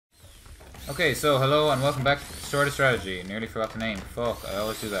Okay, so hello and welcome back to Sorta Strategy. Nearly forgot the name. Fuck, I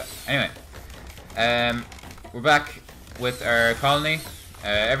always do that. Anyway, we're back with our colony.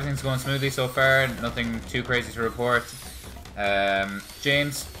 Everything's going smoothly so far. Nothing too crazy to report.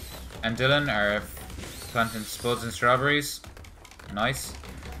 James and Dylan are planting spuds and strawberries. Nice.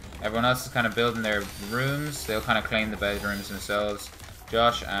 Everyone else is kind of building their rooms. They'll kind of claim the bedrooms themselves.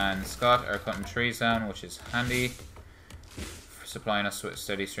 Josh and Scott are cutting trees down, which is handy. Supplying us with a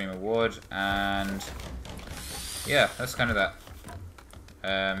steady stream of wood, and yeah, that's kind of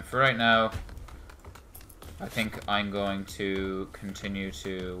that. For right now, I think I'm going to continue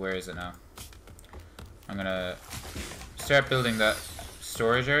to, where is it now? I'm gonna start building that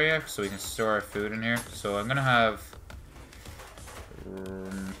storage area so we can store our food in here. So I'm gonna have,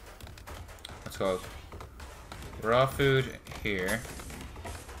 what's it called? Raw food here.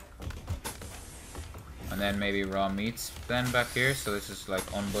 And then maybe raw meats then back here, so this is like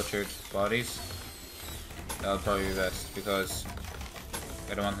unbutchered bodies. That'll probably be best because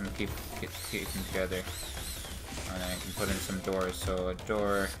I don't want them to keep them together. And then I can put in some doors, so a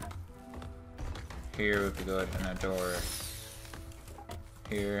door here would be good, and a door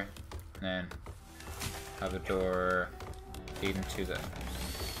here, and then have a door leading to the,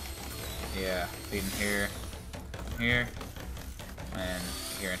 yeah, leading here, here, and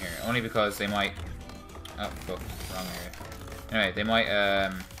here and here. Only because they might, oh, fuck, wrong area. Anyway, they might,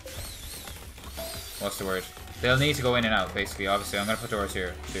 what's the word? They'll need to go in and out, basically. Obviously, I'm going to put doors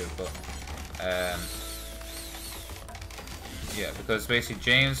here, too, but, yeah, because basically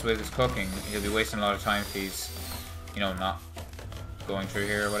James, with his cooking, he'll be wasting a lot of time if he's, you know, not going through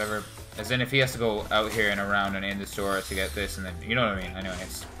here or whatever. As in, if he has to go out here and around and in the store to get this, and then, you know what I mean? Anyway,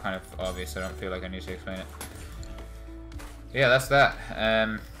 it's kind of obvious. I don't feel like I need to explain it. Yeah, that's that.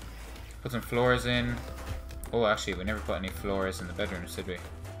 Put some floors in. Oh, actually, we never put any floors in the bedrooms, did we?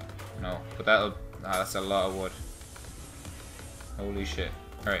 No, but that'll... Ah, that's a lot of wood. Holy shit.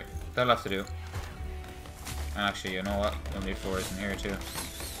 Alright, that'll have to do. And actually, you know what? We'll need floors in here, too.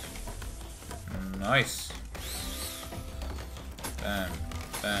 Nice. Bam.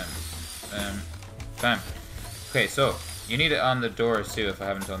 Bam. Bam. Bam. Okay, so, you need it on the doors, too, if I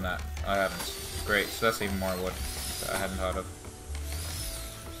haven't done that. I haven't. Great, so that's even more wood that I hadn't thought of.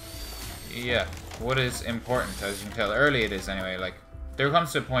 Yeah. Wood is important, as you can tell. Early it is, anyway. Like, there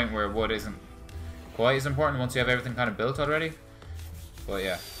comes to a point where wood isn't quite as important once you have everything kind of built already. But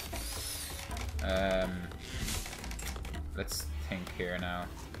yeah. Let's think here now.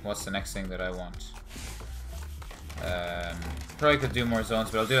 What's the next thing that I want? Probably could do more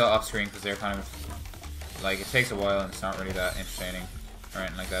zones, but I'll do it off screen because they're kind of, like, it takes a while and it's not really that entertaining or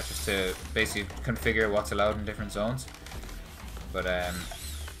anything like that. Just to basically configure what's allowed in different zones. But,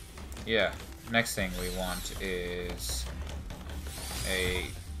 yeah. Next thing we want is a,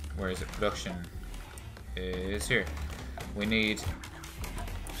 where is it, production is here. We need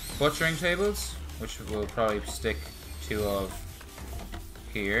butchering tables, which we'll probably stick 2 of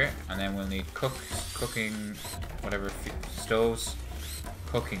here, and then we'll need cooking, whatever, stoves,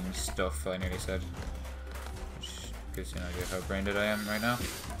 cooking stuff, I nearly said, which gives you an idea how brain dead I am right now.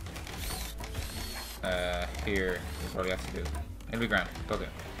 Here, we'll probably have to do, it'll be grand, okay.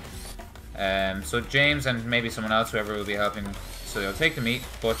 So James and maybe someone else, whoever will be helping, so they'll take the meat,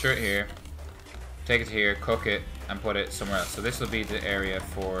 butcher it here, take it here, cook it, and put it somewhere else. So this will be the area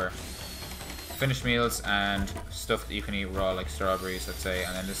for finished meals and stuff that you can eat raw, like strawberries, let's say,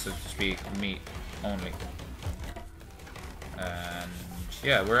 and then this will just be meat only. And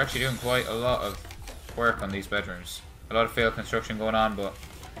yeah, we're actually doing quite a lot of work on these bedrooms. A lot of failed construction going on, but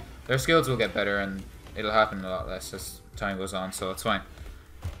their skills will get better and it'll happen a lot less as time goes on, so it's fine.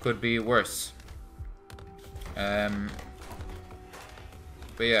 Could be worse. But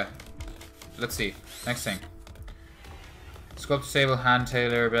yeah, let's see. Next thing. Sculptor table, hand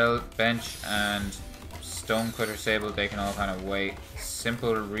tailor bench, and stone cutter table. They can all kind of wait.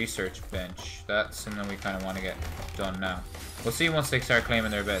 Simple research bench. That's something we kind of want to get done now. We'll see once they start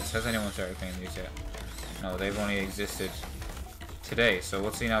claiming their beds. Has anyone started claiming these yet? No, they've only existed today. So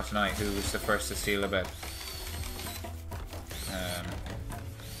we'll see now tonight who was the first to steal a bed.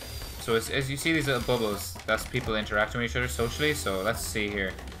 So as you see these little bubbles, that's people interacting with each other socially. So let's see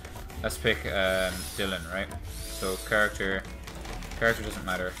here. Let's pick Dylan, right? So character doesn't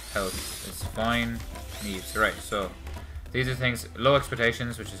matter. Health is fine. Needs, right? So these are things. Low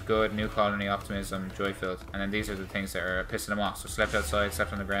expectations, which is good. New colony, optimism, joy-filled, and then these are the things that are pissing them off. So slept outside,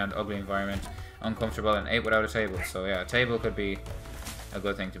 slept on the ground, ugly environment, uncomfortable, and ate without a table. So yeah, a table could be a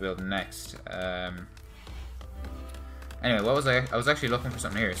good thing to build next. Anyway, I was actually looking for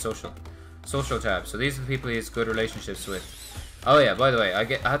something here. Social tab. So these are the people he has good relationships with. Oh yeah, by the way, I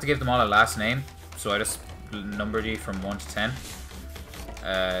had to give them all a last name, so I just numbered you from 1 to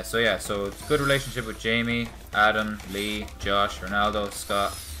 10. So yeah, so it's a good relationship with Jamie, Adam, Lee, Josh, Ronaldo,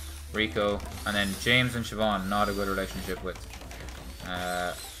 Scott, Rico, and then James and Siobhan, not a good relationship with.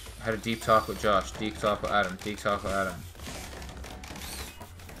 Had a deep talk with Josh, deep talk with Adam, deep talk with Adam.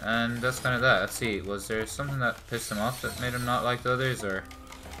 And that's kind of that. Let's see, was there something that pissed him off that made him not like the others, or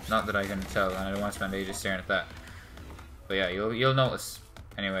not that I can tell, and I don't want to spend ages staring at that. But yeah, you'll notice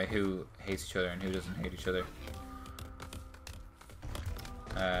anyway who hates each other and who doesn't hate each other.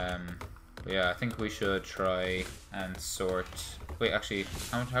 But yeah, I think we should try and sort. Wait, actually,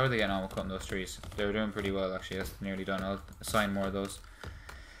 how are they getting on with cutting those trees? They were doing pretty well actually. That's nearly done. I'll assign more of those.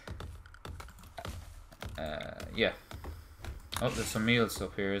 Yeah. Oh, there's some meals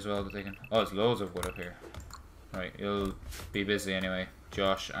up here as well that they can. Oh, there's loads of wood up here. Right, you'll be busy anyway.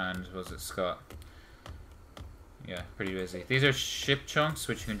 Josh and was it Scott? Yeah, pretty busy. These are ship chunks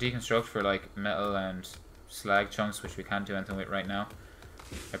which you can deconstruct for like metal and slag chunks, which we can't do anything with right now.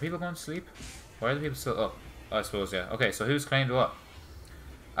 Are people going to sleep? Why are the people still up? Oh, I suppose, yeah. Okay, so who's claimed what?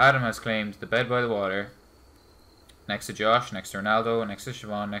 Adam has claimed the bed by the water, next to Josh, next to Ronaldo, next to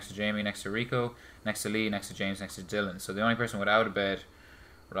Siobhan, next to Jamie, next to Rico, next to Lee, next to James, next to Dylan. So the only person without a bed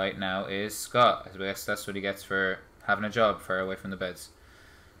right now is Scott. I guess that's what he gets for having a job far away from the beds.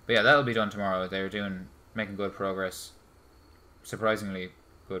 But yeah, that'll be done tomorrow. They're making good progress. Surprisingly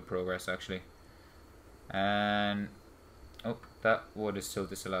good progress, actually. And oh, that wood is still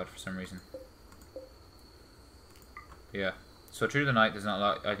disallowed for some reason. But yeah, so through the night there's not a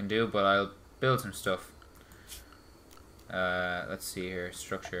lot I can do, but I'll build some stuff. Let's see here,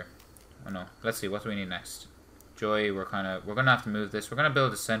 structure. Oh no, let's see, what do we need next? Joy, we're gonna have to move this. We're gonna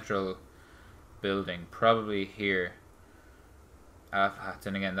build a central building, probably here.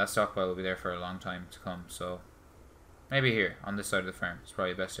 Then again, that stockpile will be there for a long time to come, so maybe here on this side of the farm. It's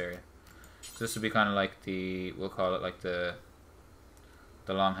probably the best area. So this would be kind of like we'll call it like the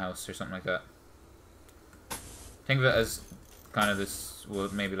longhouse or something like that. Think of it as kind of this, well,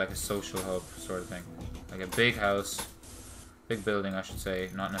 maybe like a social hub sort of thing, like a big house, big building, I should say,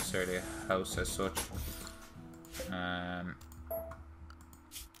 not necessarily a house as such.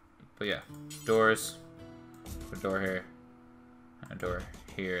 But yeah, doors. Put a door here. A door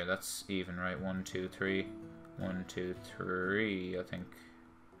here. That's even, right? 1, 2, 3. 1, 2, 3. I think.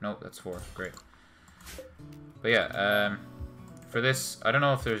 Nope, that's 4. Great. But yeah, for this, I don't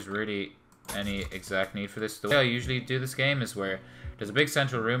know if there's really any exact need for this. The way I usually do this game is where there's a big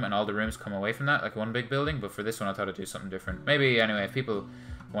central room and all the rooms come away from that, like one big building. But for this one, I thought I'd do something different. Maybe anyway, if people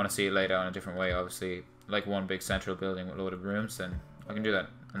want to see it laid out in a different way, obviously, like one big central building with a load of rooms, then I can do that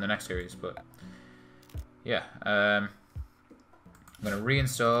in the next series. But yeah, I'm gonna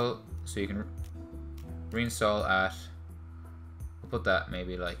reinstall, so you can reinstall at, we'll put that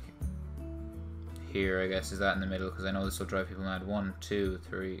maybe like here, I guess. Is that in the middle? Because I know this will drive people mad. 1, 2,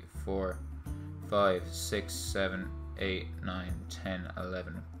 3, 4, 5, 6, 7, 8, 9, 10,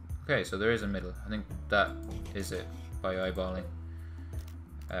 11. Okay, so there is a middle. I think that is it by eyeballing.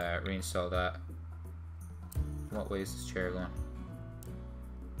 Reinstall that. What way is this chair going?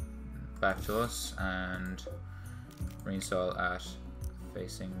 Back to us, and reinstall at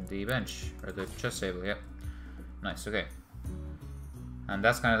facing the bench, or the chest table. Yep. Nice, okay. And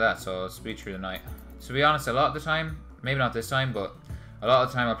that's kind of that, so I'll speed through the night. To be honest, a lot of the time, maybe not this time, but a lot of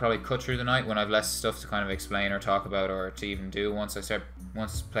the time I'll probably cut through the night when I've less stuff to kind of explain or talk about or to even do once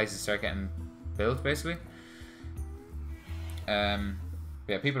places start getting built, basically.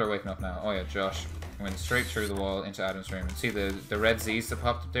 Yeah, people are waking up now. Oh yeah, Josh went straight through the wall into Adam's room. And see the red Z's that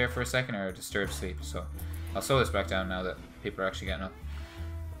popped up there for a second are disturbed sleep, so I'll sew this back down now that people are actually getting up.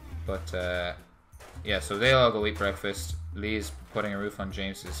 But yeah, so they all go eat breakfast. Lee's putting a roof on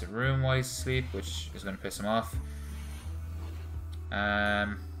James's room while he's asleep, which is going to piss him off.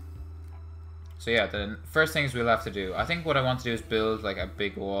 So yeah, the first things we'll have to do, I think what I want to do is build like a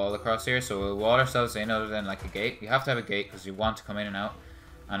big wall across here, so we'll wall ourselves in other than like a gate. You have to have a gate because you want to come in and out,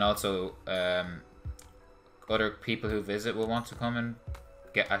 and also other people who visit will want to come and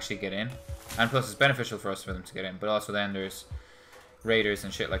actually get in, and plus it's beneficial for us for them to get in, but also then there's raiders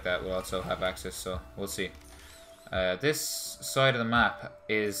and shit like that will also have access, so we'll see. This side of the map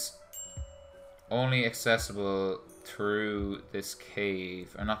is only accessible through this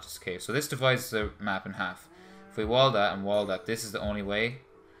cave, or not this cave, so this divides the map in half. If we wall that and wall that, this is the only way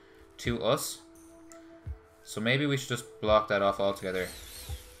to us, so maybe we should just block that off altogether.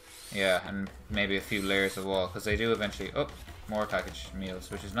 Yeah, and maybe a few layers of wall, because they do eventually, oh, more packaged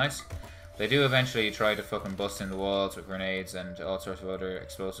meals, which is nice. They do eventually try to fucking bust in the walls with grenades and all sorts of other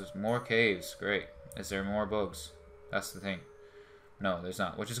explosives. More caves, great. Is there more bugs? That's the thing. No, there's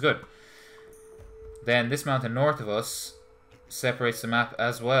not, which is good. Then this mountain north of us separates the map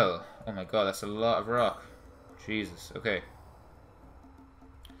as well. Oh my god, that's a lot of rock. Jesus, okay.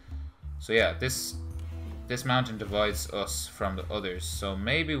 So yeah, this mountain divides us from the others. So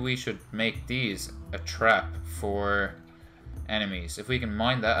maybe we should make these a trap for enemies. If we can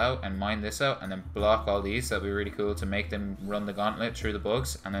mine that out and mine this out and then block all these, that'd be really cool to make them run the gauntlet through the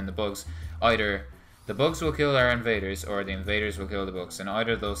bugs. And then the bugs, either the bugs will kill our invaders or the invaders will kill the bugs. And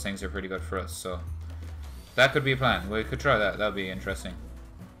either of those things are pretty good for us. So that could be a plan. We could try that. That'd be interesting.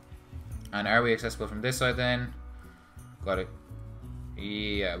 And are we accessible from this side then? Got it.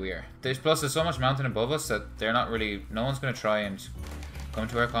 Yeah, we are. Plus, there's so much mountain above us that they're not really... No one's going to try and come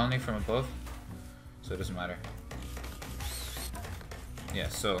to our colony from above. So it doesn't matter. Yeah,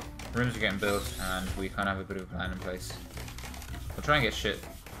 so rooms are getting built and we kind of have a bit of a plan in place. We'll try and get shit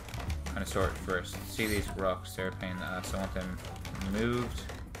kind of sorted first. See these rocks, they're a pain in the ass. I want them moved.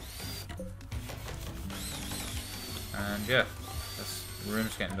 And yeah, that's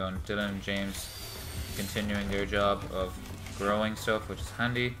rooms getting done. Dylan and James continuing their job of growing stuff, which is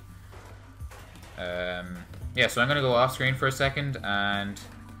handy. Yeah, so I'm going to go off screen for a second and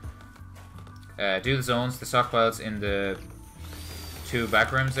do the zones, the stockpiles in the 2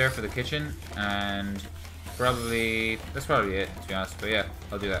 back rooms there for the kitchen, and that's probably it, to be honest. But yeah,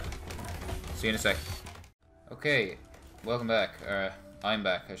 I'll do that. See you in a sec. Okay, welcome back. I'm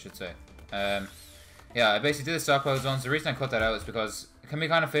back, I should say. Yeah, I basically did the stockpile zones. The reason I cut that out is because it can be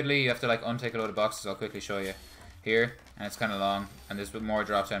kind of fiddly. You have to like untake a load of boxes. I'll quickly show you here, and it's kind of long, and there's more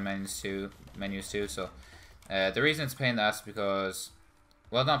drop-down menus too. So the reason it's a pain in the ass is because,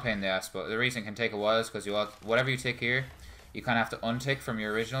 well, not pain in the ass, but the reason it can take a while is because whatever you take here, you kind of have to untick from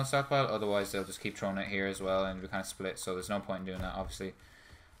your original stockpile. Otherwise, they'll just keep throwing it here as well, and we kind of split. So there's no point in doing that, obviously.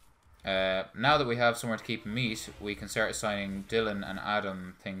 Now that we have somewhere to keep meat, we can start assigning Dylan and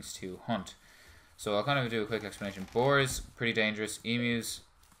Adam things to hunt. So I'll kind of do a quick explanation. Boars, pretty dangerous. Emus,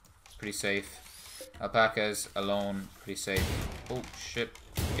 pretty safe. Alpacas, alone, pretty safe. Oh, shit.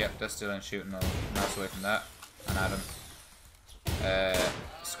 Yep, that's Dylan shooting. I'll mouse away from that. And Adam.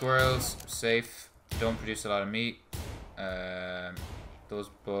 Squirrels, safe. Don't produce a lot of meat. Those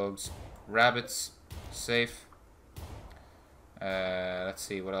bugs. Rabbits, safe. Let's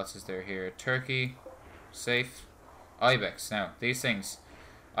see, what else is there here? Turkey, safe. Ibex. Now, these things.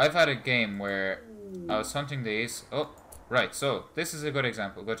 I've had a game where I was hunting these. Oh, right. So this is a good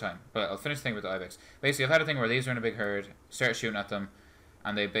example, good time. But I'll finish the thing with the ibex. Basically, I've had a thing where these are in a big herd, start shooting at them,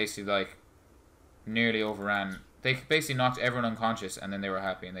 and they basically like nearly overran. They basically knocked everyone unconscious, and then they were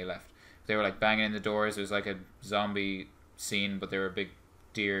happy and they left. They were like banging in the doors. It was like a zombie scene, but they were big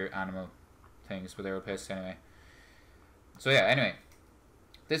deer animal things, but they were pissed anyway. So yeah, anyway.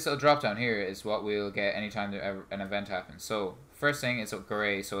 This little drop down here is what we'll get anytime an event happens. So first thing is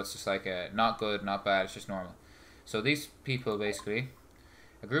grey, so it's just like a not good, not bad, it's just normal. So these people basically,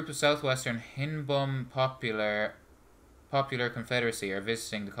 a group of southwestern Hinbum Popular Confederacy are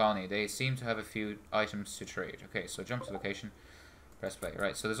visiting the colony. They seem to have a few items to trade. Okay, so jump to location, press play.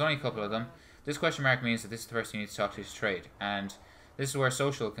 Right, so there's only a couple of them. This question mark means that this is the person you need to talk to trade, and this is where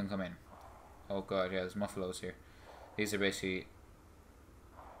social can come in. Oh god, yeah, there's muffalos here. These are basically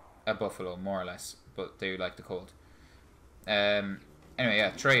a buffalo, more or less, but they like the cold. Anyway, yeah,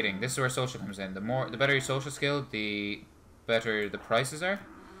 trading. This is where social comes in. The better your social skill, the better the prices are.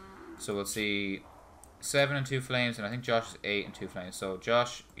 So we'll see 7 and 2 flames, and I think Josh is 8 and 2 flames. So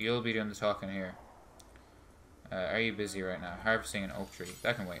Josh, you'll be doing the talking here. Are you busy right now? Harvesting an oak tree.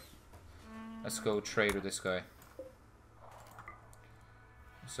 That can wait. Let's go trade with this guy.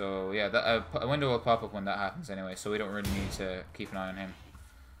 So yeah, a window will pop up when that happens anyway, so we don't really need to keep an eye on him.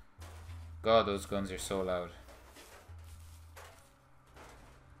 God, those guns are so loud.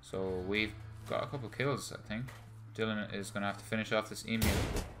 So we've got a couple kills, I think. Dylan is going to have to finish off this emu.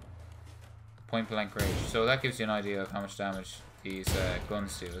 Point blank range. So that gives you an idea of how much damage these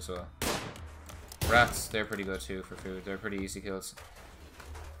guns do as well. Rats, they're pretty good too for food. They're pretty easy kills.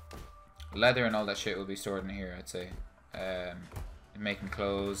 Leather and all that shit will be stored in here, I'd say. Making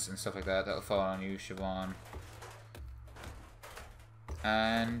clothes and stuff like that. That'll fall on you, Siobhan.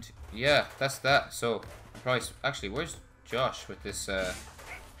 And yeah, that's that. So price. Actually, where's Josh with this?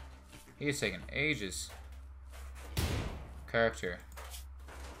 He is taking ages. Character.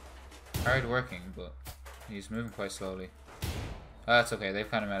 Hard working, but he's moving quite slowly. That's okay. They've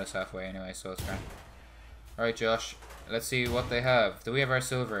kind of met us halfway anyway, so it's fine. All right, Josh. Let's see what they have. Do we have our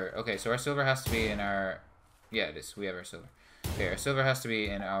silver? Okay, so our silver has to be in our. Yeah, it is. We have our silver. Okay, our silver has to be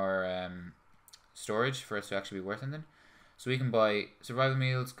in our storage for us to actually be worth anything. So we can buy survival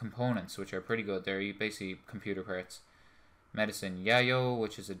meals components, which are pretty good. They're basically computer parts. Medicine, yayo,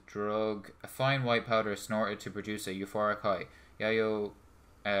 which is a drug. A fine white powder is snorted to produce a euphoric high. Yayo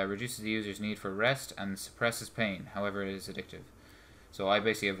reduces the user's need for rest and suppresses pain. However, it is addictive. So I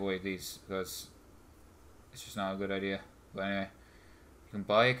basically avoid these because it's just not a good idea. But anyway, you can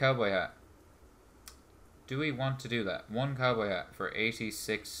buy a cowboy hat. Do we want to do that? One cowboy hat for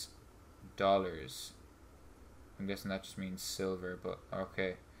 $86. I'm guessing that just means silver, but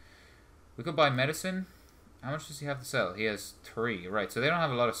okay. We could buy medicine. How much does he have to sell? He has 3. Right, so they don't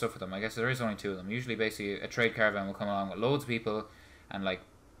have a lot of stuff for them. I guess there is only 2 of them. Usually, basically, a trade caravan will come along with loads of people and, like,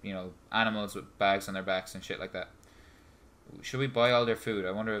 you know, animals with bags on their backs and shit like that. Should we buy all their food?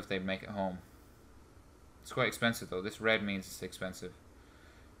 I wonder if they make it home. It's quite expensive, though. This red means it's expensive.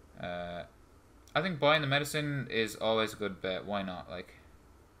 I think buying the medicine is always a good bet. Why not? Like,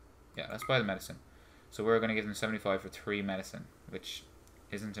 yeah, let's buy the medicine. So we're going to give them 75 for 3 medicine, which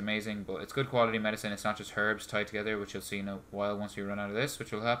isn't amazing, but it's good quality medicine. It's not just herbs tied together, which you'll see in a while once we run out of this,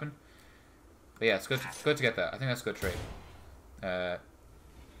 which will happen. But yeah, it's good to get that. I think that's a good trade.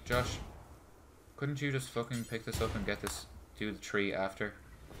 Josh, couldn't you just fucking pick this up and get this, do the tree after?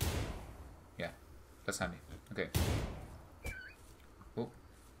 Yeah, that's handy. Okay. Oh.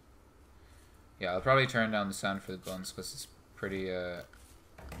 Yeah, I'll probably turn down the sound for the guns because it's pretty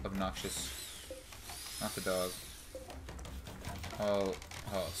obnoxious. Not the dog. Oh,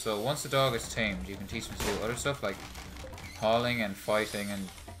 so once the dog is tamed, you can teach them to do other stuff like hauling and fighting and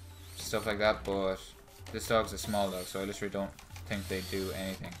stuff like that, but this dog's a small dog, so I literally don't think they do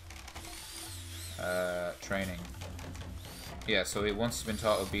anything. Training. Yeah, so once he's been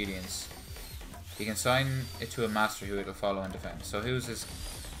taught obedience, he can assign it to a master who it'll follow and defend. So who's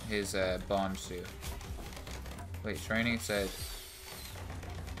his bond to? Wait, training, it said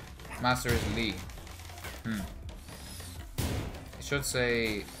master is Lee. It should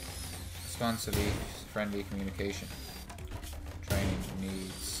say responsibly friendly communication. Training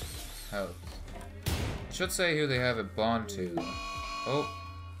needs help. It should say who they have a bond to. Oh,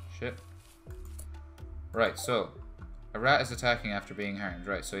 shit. Right, so a rat is attacking after being harmed.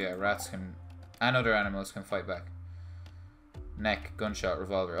 Right, so yeah, rats can, and other animals can fight back. Neck, gunshot,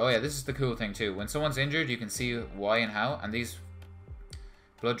 revolver. Oh yeah, this is the cool thing too. When someone's injured, you can see why and how, and these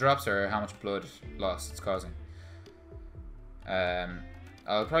blood drops are how much blood loss it's causing.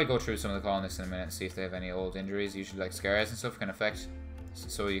 I'll probably go through some of the colonists in a minute and see if they have any old injuries. Usually like scars and stuff can affect,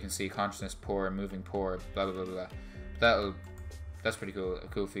 so you can see consciousness poor, moving poor, blah blah blah blah. That's pretty cool, a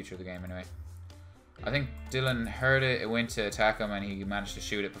cool feature of the game anyway. I think Dylan heard it, it went to attack him and he managed to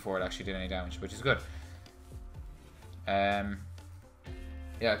shoot it before it actually did any damage, which is good. Yeah,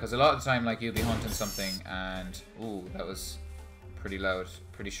 because a lot of the time like you'll be hunting something and ooh, that was pretty loud,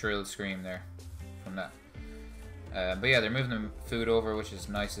 pretty shrill scream there from that. But yeah, they're moving the food over, which is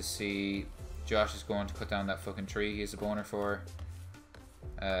nice to see. Josh is going to cut down that fucking tree he's a boner for.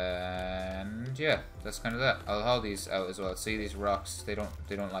 And yeah, that's kind of that. I'll haul these out as well. See these rocks, they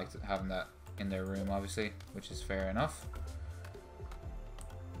don't like having that in their room obviously, which is fair enough.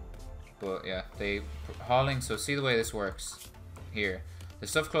 But yeah, they hauling, so see the way this works here. The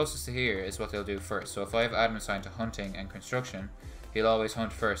stuff closest to here is what they'll do first. So if I have Adam assigned to hunting and construction, he'll always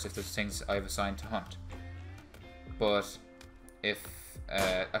hunt first if there's things I've assigned to hunt. But if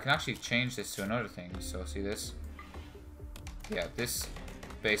I can actually change this to another thing, so see this? Yeah, this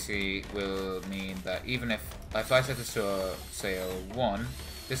basically will mean that even if I set this to a, say a 1,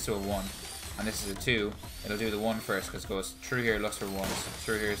 this to a 1, and this is a 2, it'll do the 1 first because it goes through here, looks for 1s,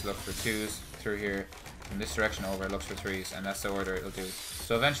 through here it looks for 2s, through here from this direction over it looks for 3s, and that's the order it'll do.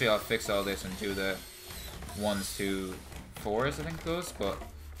 So eventually I'll fix all this and do the 1s to 4s, I think it goes,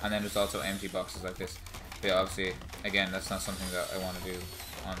 and then there's also empty boxes like this. But yeah, obviously, again, that's not something that I want to do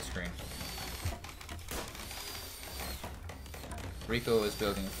on the screen. Rico is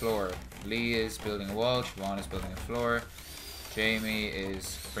building a floor. Lee is building a wall. Siobhan is building a floor. Jamie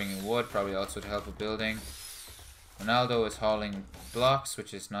is bringing wood, probably also to help with building. Ronaldo is hauling blocks,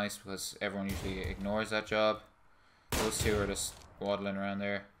 which is nice because everyone usually ignores that job. Those two are just waddling around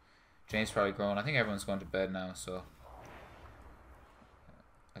there. James probably grown. I think everyone's going to bed now, so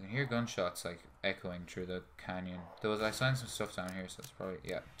I can hear gunshots like echoing through the canyon. I signed some stuff down here, so it's probably,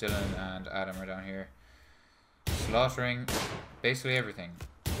 yeah, Dylan and Adam are down here slaughtering basically everything.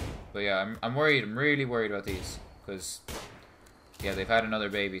 But yeah, I'm worried. I'm really worried about these because yeah, they've had another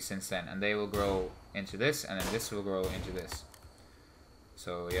baby since then, and they will grow into this, and then this will grow into this.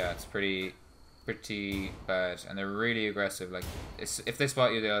 So yeah, it's pretty bad, and they're really aggressive. Like, if they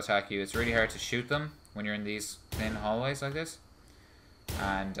spot you, they'll attack you. It's really hard to shoot them when you're in these thin hallways like this.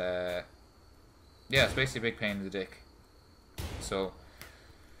 And yeah, it's basically a big pain in the dick. So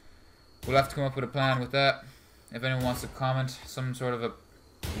we'll have to come up with a plan with that. if anyone wants to comment some sort of a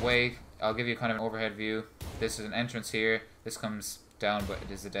way, I'll give you kind of an overhead view. This is an entrance here. This comes down, but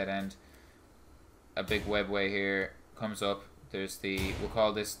it is a dead end. A big webway here comes up. There's the, we'll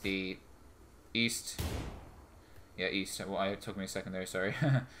call this the east. Yeah, east. Well, it took me a second there, sorry.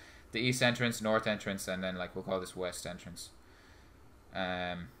 The east entrance, north entrance, and then like we'll call this west entrance.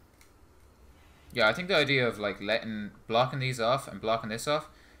 Yeah, I think the idea of like blocking these off and blocking this off,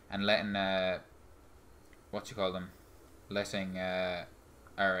 and letting what you call them, letting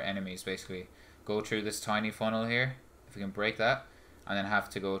our enemies basically go through this tiny funnel here. If we can break that, and then have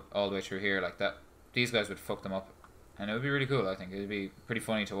to go all the way through here like that, these guys would fuck them up, and it would be really cool. I think it would be pretty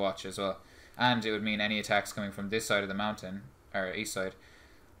funny to watch as well, and it would mean any attacks coming from this side of the mountain or east side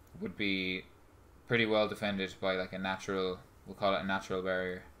would be pretty well defended by like a natural, we'll call it a natural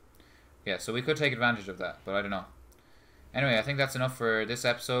barrier. Yeah, so we could take advantage of that, but I don't know. Anyway, I think that's enough for this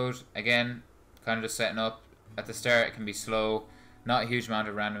episode. Again, kind of just setting up. At the start it can be slow, not a huge amount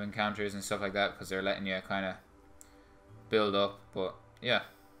of random encounters and stuff like that, because they're letting you kind of build up, but yeah,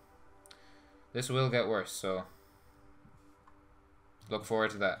 this will get worse, so look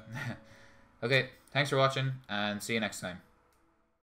forward to that. Okay, thanks for watching, and see you next time.